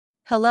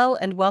Hello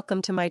and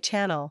welcome to my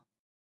channel.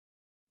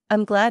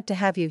 I'm glad to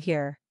have you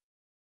here.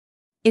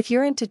 If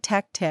you're into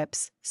tech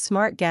tips,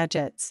 smart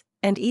gadgets,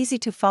 and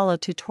easy-to-follow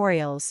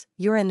tutorials,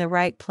 you're in the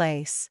right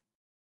place.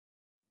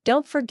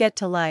 Don't forget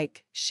to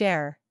like,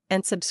 share,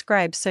 and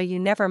subscribe so you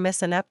never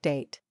miss an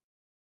update.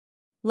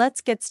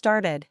 Let's get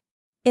started.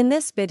 In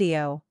this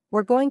video,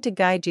 we're going to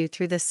guide you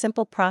through the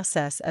simple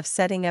process of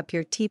setting up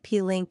your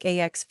TP-Link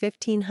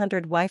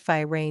AX1500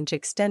 Wi-Fi range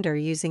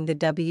extender using the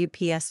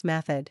WPS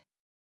method.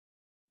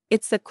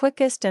 It's the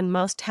quickest and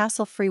most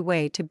hassle-free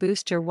way to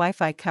boost your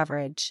Wi-Fi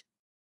coverage.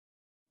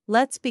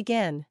 Let's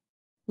begin.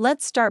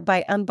 Let's start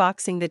by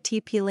unboxing the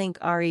TP-Link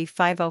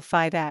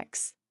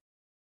RE505X.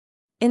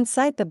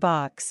 Inside the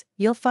box,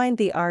 you'll find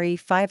the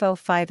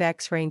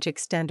RE505X range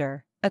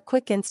extender, a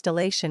quick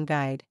installation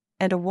guide,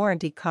 and a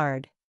warranty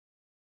card.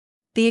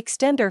 The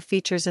extender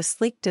features a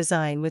sleek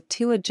design with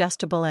two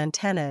adjustable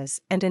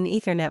antennas and an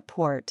Ethernet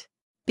port.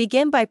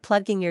 Begin by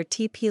plugging your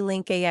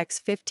TP-Link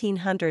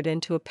AX1500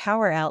 into a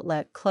power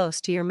outlet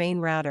close to your main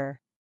router.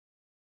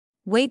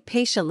 Wait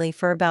patiently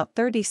for about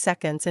 30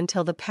 seconds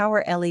until the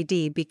power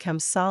LED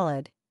becomes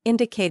solid,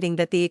 indicating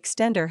that the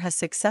extender has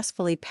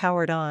successfully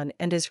powered on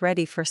and is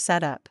ready for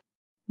setup.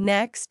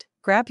 Next,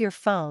 grab your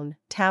phone,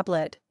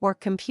 tablet, or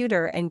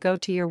computer and go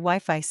to your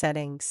Wi-Fi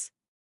settings.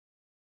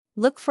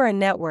 Look for a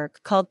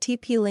network called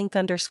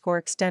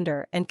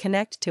TP-Link_extender and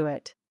connect to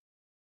it.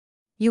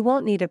 You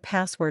won't need a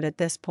password at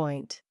this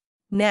point.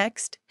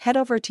 Next, head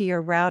over to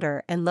your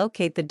router and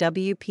locate the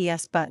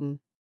WPS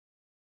button.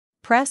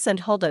 Press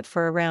and hold it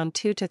for around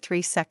 2 to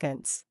 3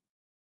 seconds.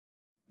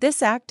 This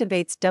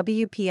activates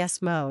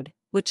WPS mode,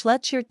 which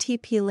lets your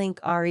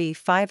TP-Link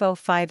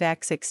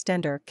RE505X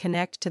extender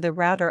connect to the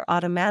router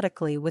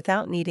automatically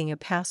without needing a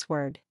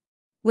password.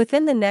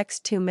 Within the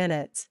next 2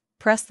 minutes,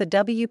 press the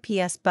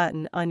WPS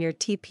button on your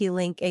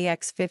TP-Link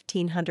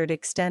AX1500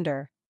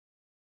 extender.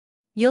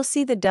 You'll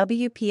see the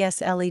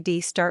WPS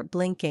LED start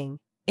blinking,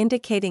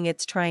 indicating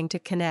it's trying to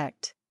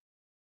connect.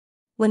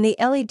 When the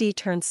LED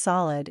turns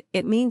solid,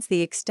 it means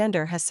the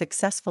extender has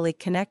successfully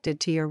connected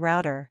to your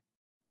router.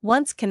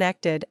 Once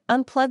connected,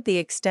 unplug the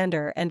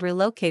extender and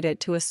relocate it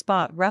to a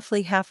spot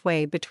roughly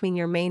halfway between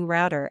your main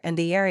router and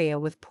the area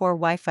with poor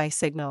Wi-Fi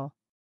signal.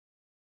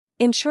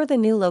 Ensure the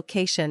new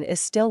location is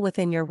still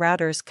within your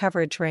router's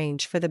coverage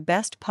range for the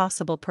best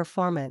possible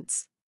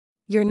performance.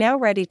 You're now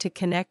ready to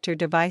connect your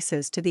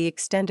devices to the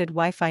extended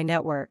Wi-Fi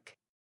network.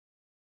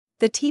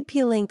 The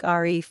TP-Link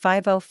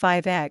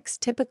RE505X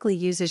typically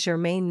uses your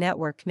main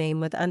network name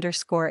with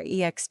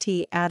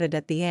 _EXT added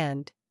at the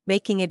end,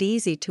 making it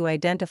easy to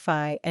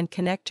identify and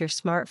connect your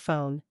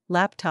smartphone,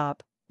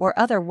 laptop, or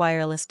other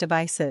wireless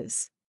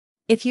devices.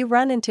 If you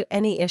run into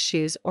any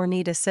issues or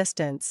need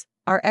assistance,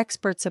 our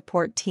expert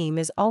support team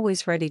is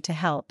always ready to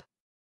help.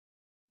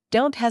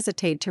 Don't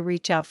hesitate to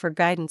reach out for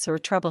guidance or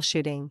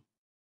troubleshooting.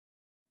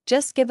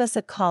 Just give us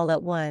a call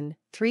at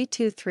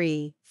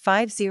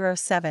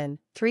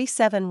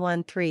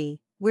 1-323-507-3713,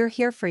 we're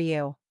here for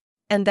you.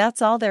 And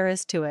that's all there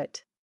is to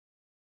it.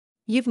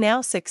 You've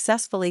now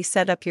successfully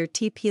set up your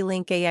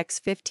TP-Link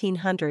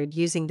AX1500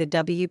 using the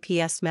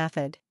WPS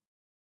method.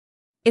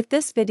 If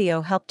this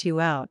video helped you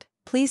out,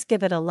 please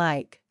give it a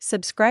like,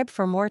 subscribe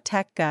for more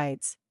tech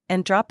guides,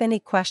 and drop any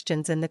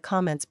questions in the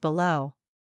comments below.